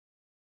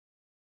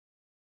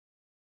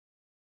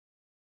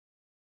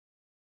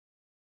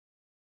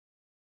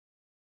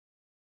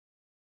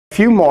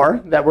few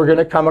more that we're going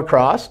to come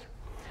across.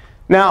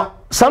 Now,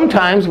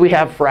 sometimes we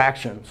have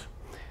fractions.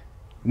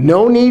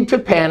 No need to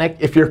panic.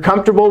 If you're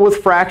comfortable with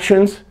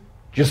fractions,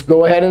 just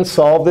go ahead and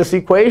solve this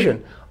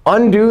equation.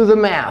 Undo the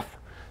math.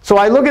 So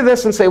I look at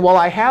this and say, well,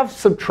 I have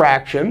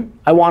subtraction.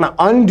 I want to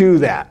undo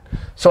that.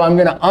 So I'm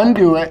going to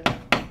undo it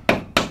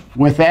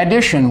with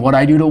addition. What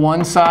I do to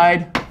one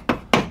side,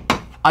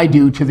 I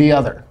do to the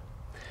other.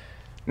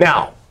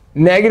 Now,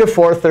 negative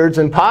 4/3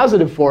 and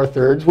positive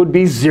 4/3 would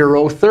be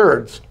 0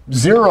 thirds.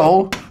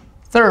 0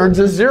 thirds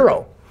is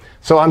 0.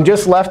 So I'm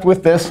just left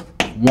with this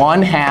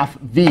 1/2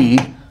 v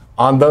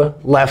on the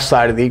left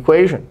side of the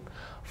equation.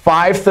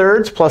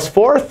 5/3 plus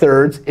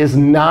 4/3 is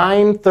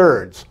 9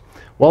 thirds.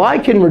 Well, I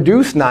can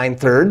reduce 9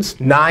 thirds.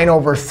 9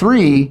 over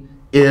 3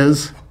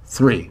 is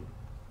 3.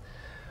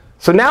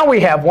 So now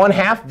we have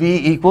 1/2 v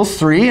equals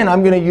 3. And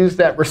I'm going to use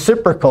that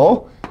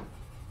reciprocal.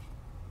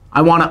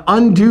 I want to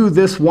undo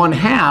this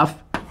 1/2.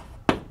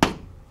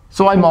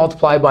 So I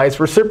multiply by its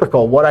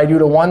reciprocal. What I do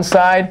to one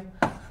side,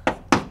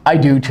 I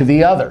do to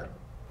the other.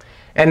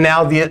 And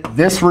now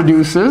this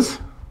reduces.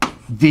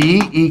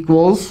 V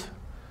equals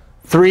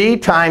 3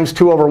 times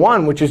 2 over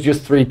 1, which is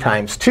just 3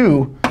 times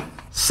 2,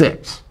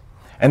 6.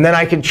 And then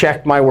I can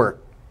check my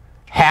work.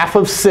 1/2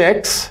 of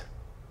 6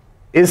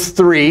 is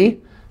 3.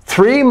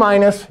 3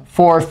 minus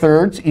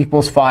 4/3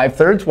 equals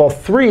 5/3. Well,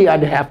 3,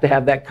 I'd have to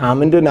have that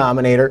common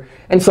denominator.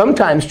 And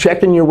sometimes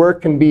checking your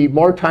work can be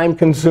more time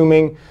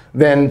consuming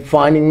than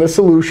finding the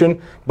solution.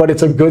 But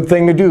it's a good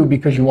thing to do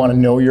because you want to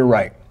know you're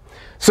right.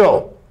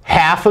 So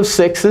 1/2 of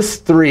 6 is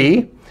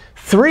 3.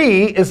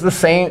 3 is the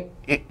same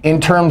in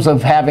terms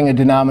of having a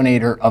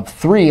denominator of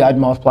 3. I'd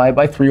multiply it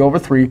by 3 over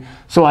 3.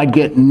 So I'd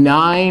get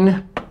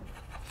 9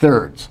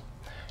 thirds.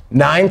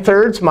 9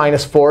 thirds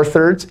minus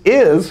 4/3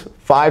 is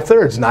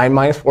 5/3. 9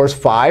 minus 4 is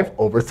 5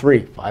 over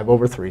 3. 5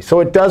 over 3. So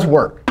it does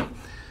work.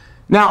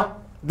 Now,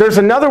 there's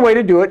another way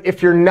to do it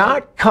if you're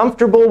not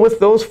comfortable with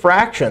those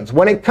fractions.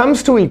 When it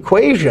comes to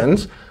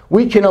equations,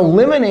 we can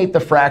eliminate the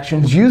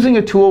fractions using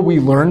a tool we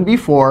learned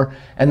before,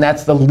 and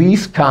that's the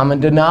least common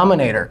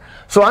denominator.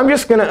 So I'm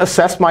just going to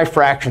assess my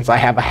fractions. I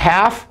have a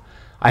 1/2.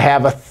 I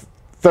have a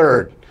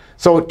third.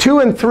 So 2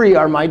 and 3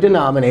 are my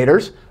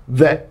denominators.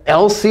 The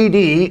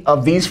LCD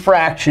of these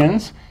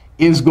fractions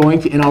is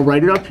going to, and I'll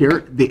write it up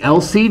here, the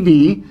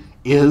LCD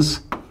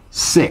is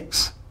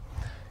 6.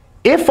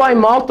 If I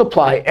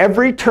multiply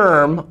every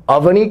term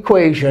of an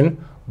equation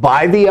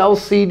by the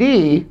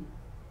LCD,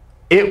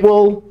 it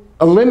will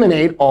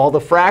eliminate all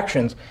the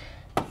fractions.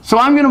 So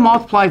I'm going to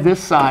multiply this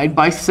side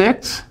by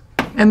 6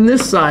 and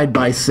this side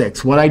by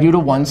 6. What I do to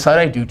one side,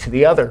 I do to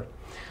the other.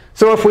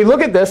 So if we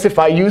look at this, if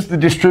I use the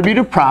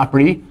distributive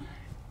property,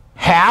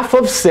 1/2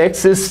 of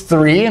 6 is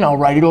 3. And I'll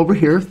write it over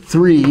here,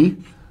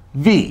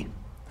 3v.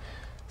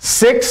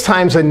 6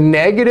 times a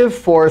negative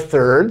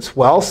 4/3.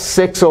 Well,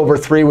 6 over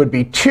 3 would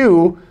be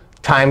 2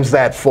 times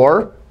that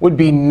 4 would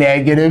be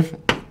negative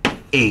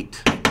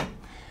 8.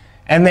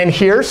 And then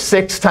here,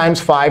 6 times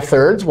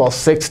 5/3. Well,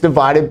 6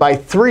 divided by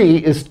 3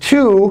 is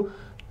 2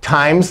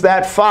 times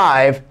that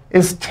 5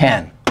 is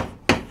 10.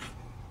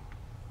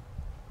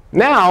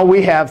 Now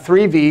we have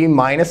 3v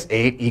minus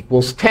 8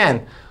 equals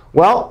 10.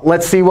 Well,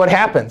 let's see what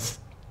happens.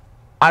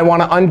 I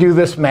want to undo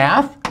this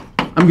math.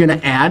 I'm going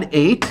to add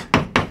 8.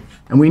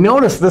 And we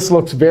notice this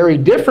looks very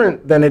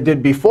different than it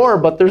did before,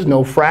 but there's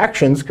no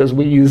fractions because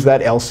we use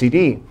that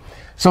LCD.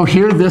 So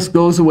here this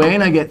goes away,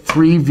 and I get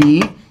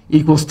 3v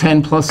equals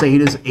 10 plus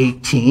 8 is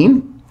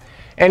 18.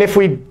 And if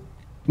we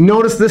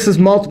notice this is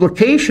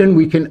multiplication,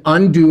 we can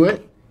undo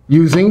it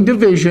using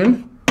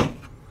division.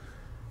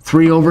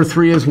 3 over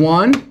 3 is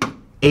 1.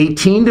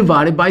 18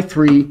 divided by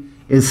 3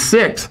 is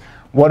 6.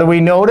 What do we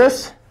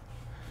notice?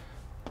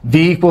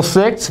 V equals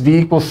 6. V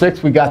equals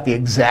 6. We got the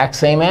exact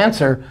same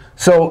answer.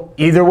 So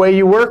either way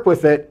you work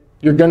with it,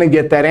 you're going to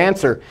get that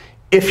answer.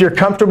 If you're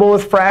comfortable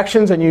with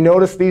fractions and you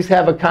notice these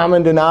have a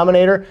common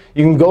denominator,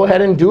 you can go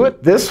ahead and do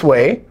it this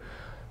way.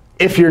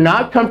 If you're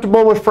not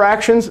comfortable with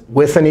fractions,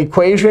 with an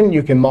equation,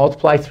 you can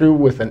multiply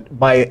through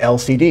by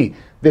LCD.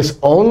 This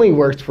only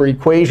works for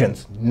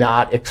equations,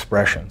 not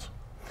expressions.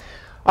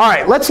 All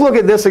right, let's look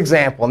at this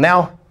example.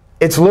 Now,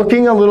 it's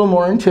looking a little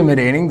more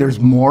intimidating. There's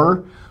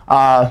more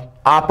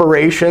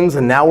operations,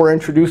 and now we're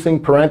introducing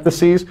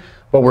parentheses,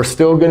 but we're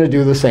still going to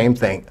do the same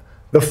thing.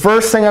 The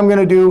first thing I'm going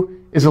to do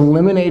is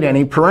eliminate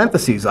any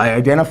parentheses. I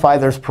identify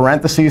there's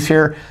parentheses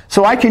here,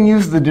 so I can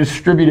use the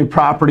distributive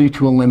property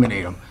to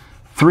eliminate them.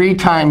 3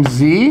 times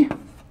z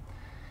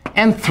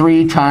and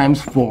 3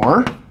 times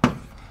 4.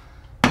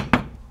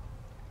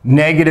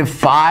 Negative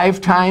 5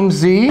 times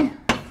z.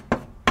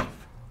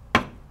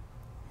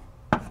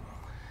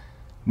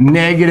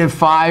 Negative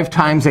 5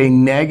 times a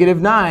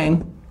negative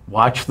 9.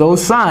 Watch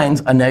those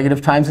signs. A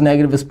negative times a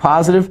negative is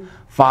positive.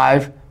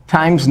 5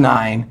 times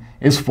 9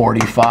 is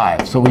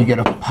 45. So we get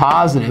a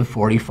positive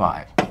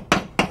 45.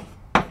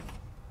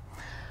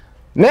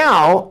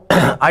 Now,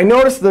 I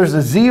notice there's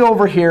a z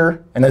over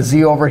here and a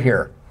z over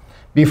here.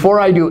 Before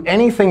I do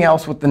anything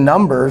else with the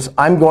numbers,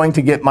 I'm going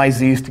to get my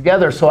z's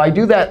together. So I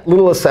do that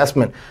little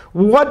assessment.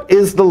 What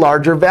is the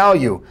larger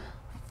value?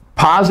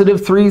 positive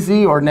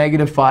 3z or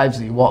negative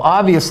 5z? Well,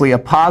 obviously, a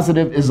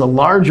positive is a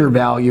larger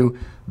value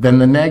than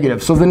the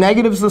negative. So the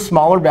negative is the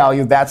smaller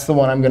value. That's the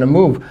one I'm going to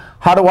move.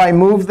 How do I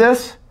move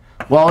this?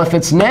 Well, if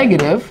it's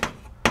negative,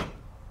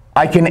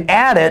 I can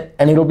add it,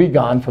 and it'll be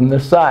gone from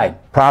this side.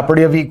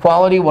 Property of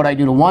equality, what I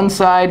do to one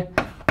side,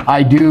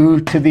 I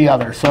do to the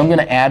other. So I'm going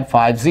to add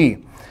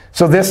 5z.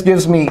 So this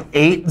gives me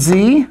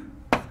 8z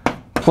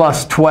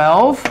plus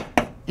 12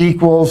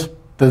 equals,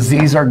 the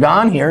z's are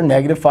gone here,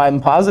 negative 5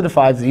 and positive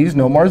 5z's,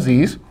 no more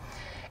z's.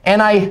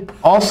 And I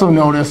also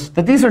notice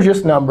that these are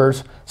just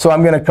numbers, so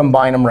I'm going to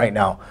combine them right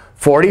now.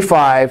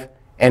 45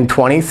 and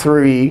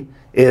 23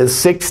 is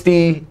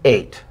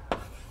 68.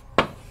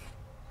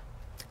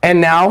 And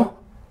now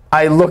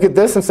I look at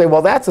this and say,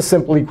 well, that's a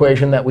simple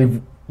equation that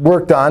we've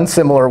worked on,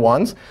 similar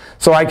ones.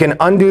 So I can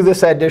undo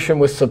this addition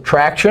with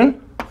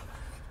subtraction.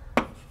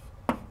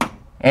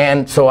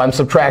 And so I'm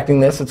subtracting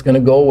this. It's going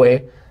to go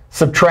away.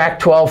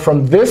 Subtract 12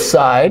 from this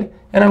side,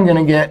 and I'm going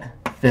to get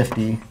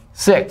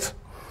 56.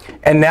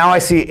 And now I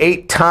see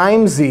 8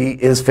 times z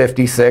is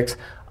 56.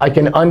 I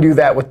can undo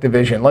that with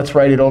division. Let's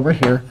write it over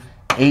here.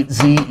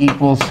 8z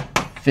equals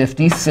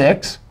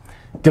 56.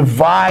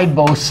 Divide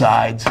both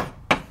sides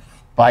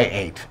by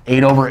 8.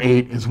 8 over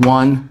 8 is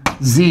 1.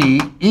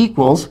 Z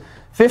equals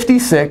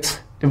 56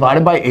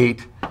 divided by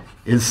 8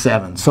 is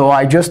 7. So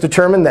I just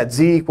determined that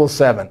z equals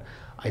 7.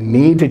 I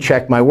need to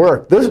check my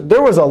work.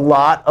 There was a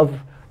lot of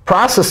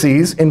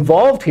processes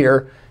involved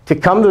here to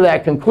come to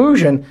that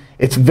conclusion.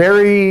 It's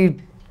very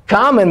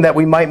common that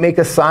we might make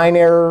a sign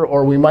error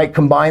or we might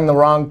combine the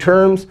wrong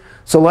terms.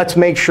 So let's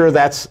make sure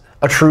that's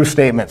a true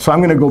statement. So I'm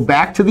going to go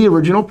back to the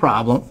original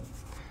problem.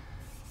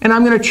 And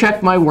I'm going to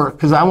check my work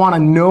because I want to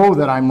know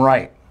that I'm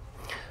right.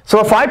 So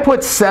if I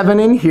put 7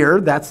 in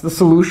here, that's the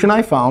solution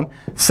I found.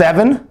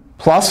 7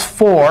 plus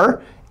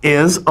 4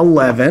 is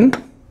 11.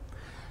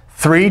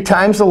 3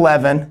 times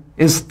 11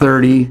 is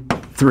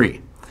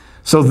 33.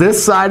 So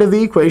this side of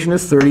the equation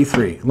is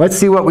 33. Let's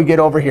see what we get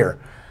over here.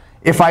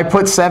 If I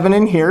put 7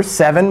 in here,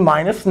 7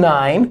 minus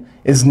 9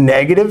 is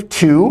negative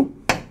 2.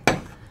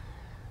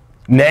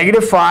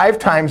 Negative 5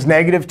 times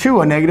negative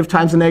 2. A negative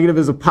times a negative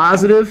is a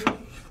positive.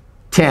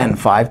 10.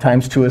 5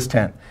 times 2 is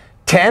 10.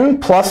 10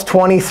 plus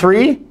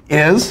 23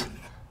 is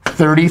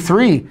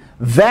 33.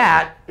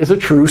 That is a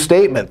true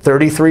statement.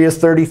 33 is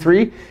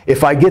 33.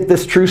 If I get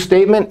this true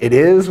statement, it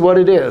is what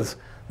it is.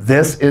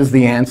 This is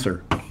the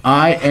answer.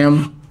 I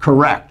am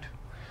correct.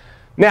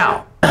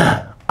 Now,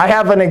 I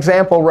have an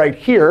example right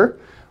here.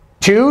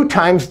 2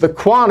 times the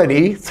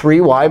quantity,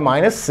 3y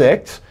minus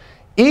 6,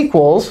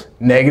 equals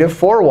negative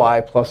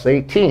 4y plus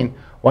 18.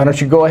 Why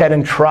don't you go ahead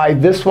and try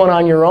this one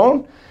on your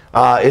own?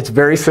 It's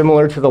very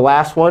similar to the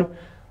last one.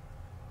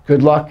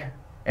 Good luck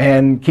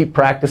and keep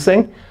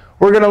practicing.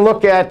 We're going to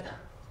look at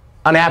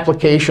an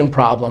application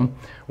problem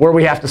where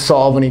we have to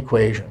solve an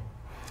equation.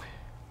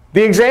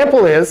 The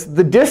example is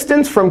the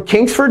distance from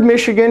Kingsford,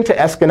 Michigan to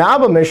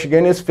Escanaba,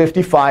 Michigan is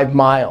 55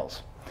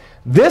 miles.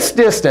 This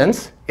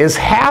distance is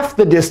half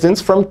the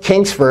distance from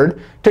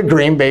Kingsford to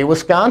Green Bay,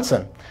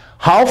 Wisconsin.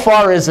 How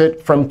far is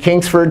it from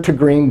Kingsford to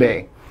Green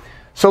Bay?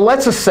 So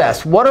let's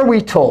assess. What are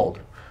we told?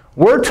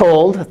 We're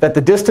told that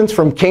the distance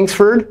from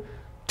Kingsford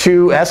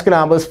to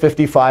Escanaba is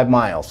 55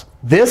 miles.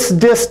 This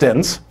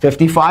distance,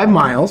 55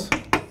 miles,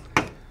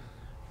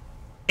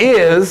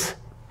 is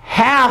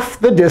half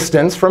the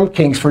distance from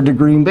Kingsford to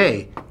Green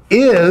Bay.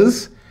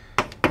 Is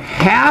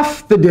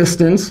half the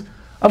distance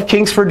of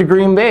Kingsford to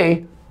Green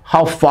Bay.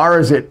 How far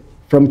is it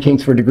from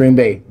Kingsford to Green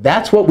Bay?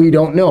 That's what we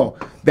don't know.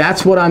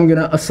 That's what I'm going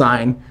to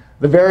assign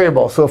the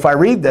variable. So if I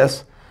read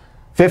this,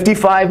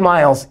 55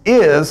 miles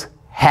is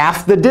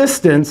half the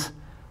distance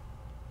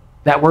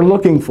that we're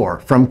looking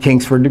for from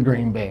Kingsford to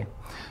Green Bay.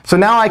 So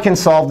now I can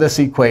solve this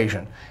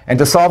equation. And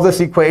to solve this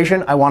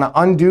equation, I want to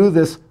undo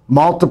this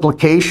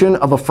multiplication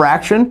of a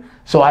fraction.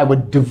 So I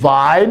would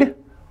divide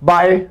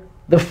by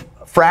the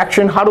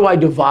fraction. How do I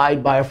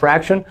divide by a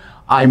fraction?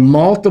 I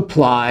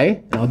multiply,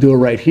 and I'll do it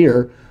right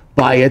here,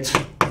 by its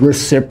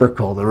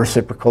reciprocal, the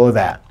reciprocal of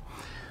that.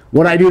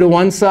 What I do to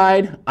one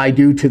side, I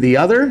do to the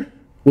other,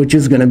 which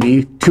is going to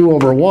be 2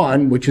 over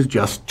 1, which is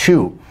just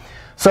 2.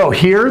 So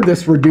here,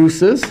 this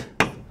reduces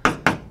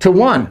to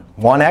 1.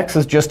 1x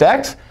is just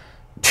x.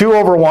 2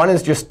 over 1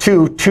 is just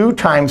 2. 2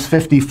 times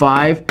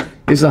 55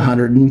 is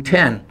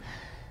 110.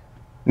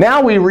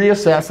 Now we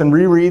reassess and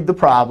reread the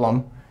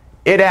problem.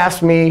 It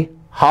asks me,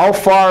 how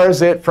far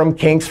is it from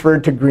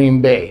Kingsford to Green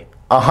Bay?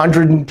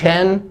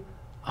 110?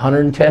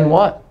 110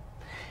 what?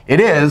 It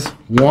is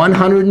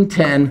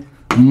 110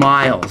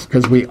 miles,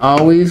 because we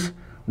always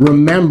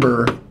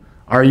remember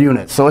our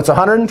units. So it's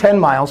 110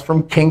 miles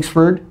from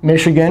Kingsford,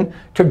 Michigan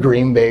to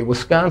Green Bay,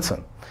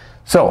 Wisconsin.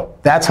 So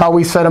that's how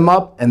we set them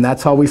up, and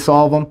that's how we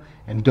solve them.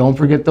 And don't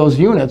forget those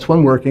units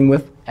when working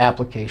with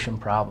application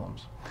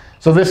problems.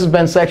 So this has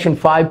been section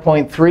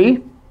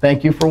 5.3.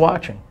 Thank you for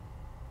watching.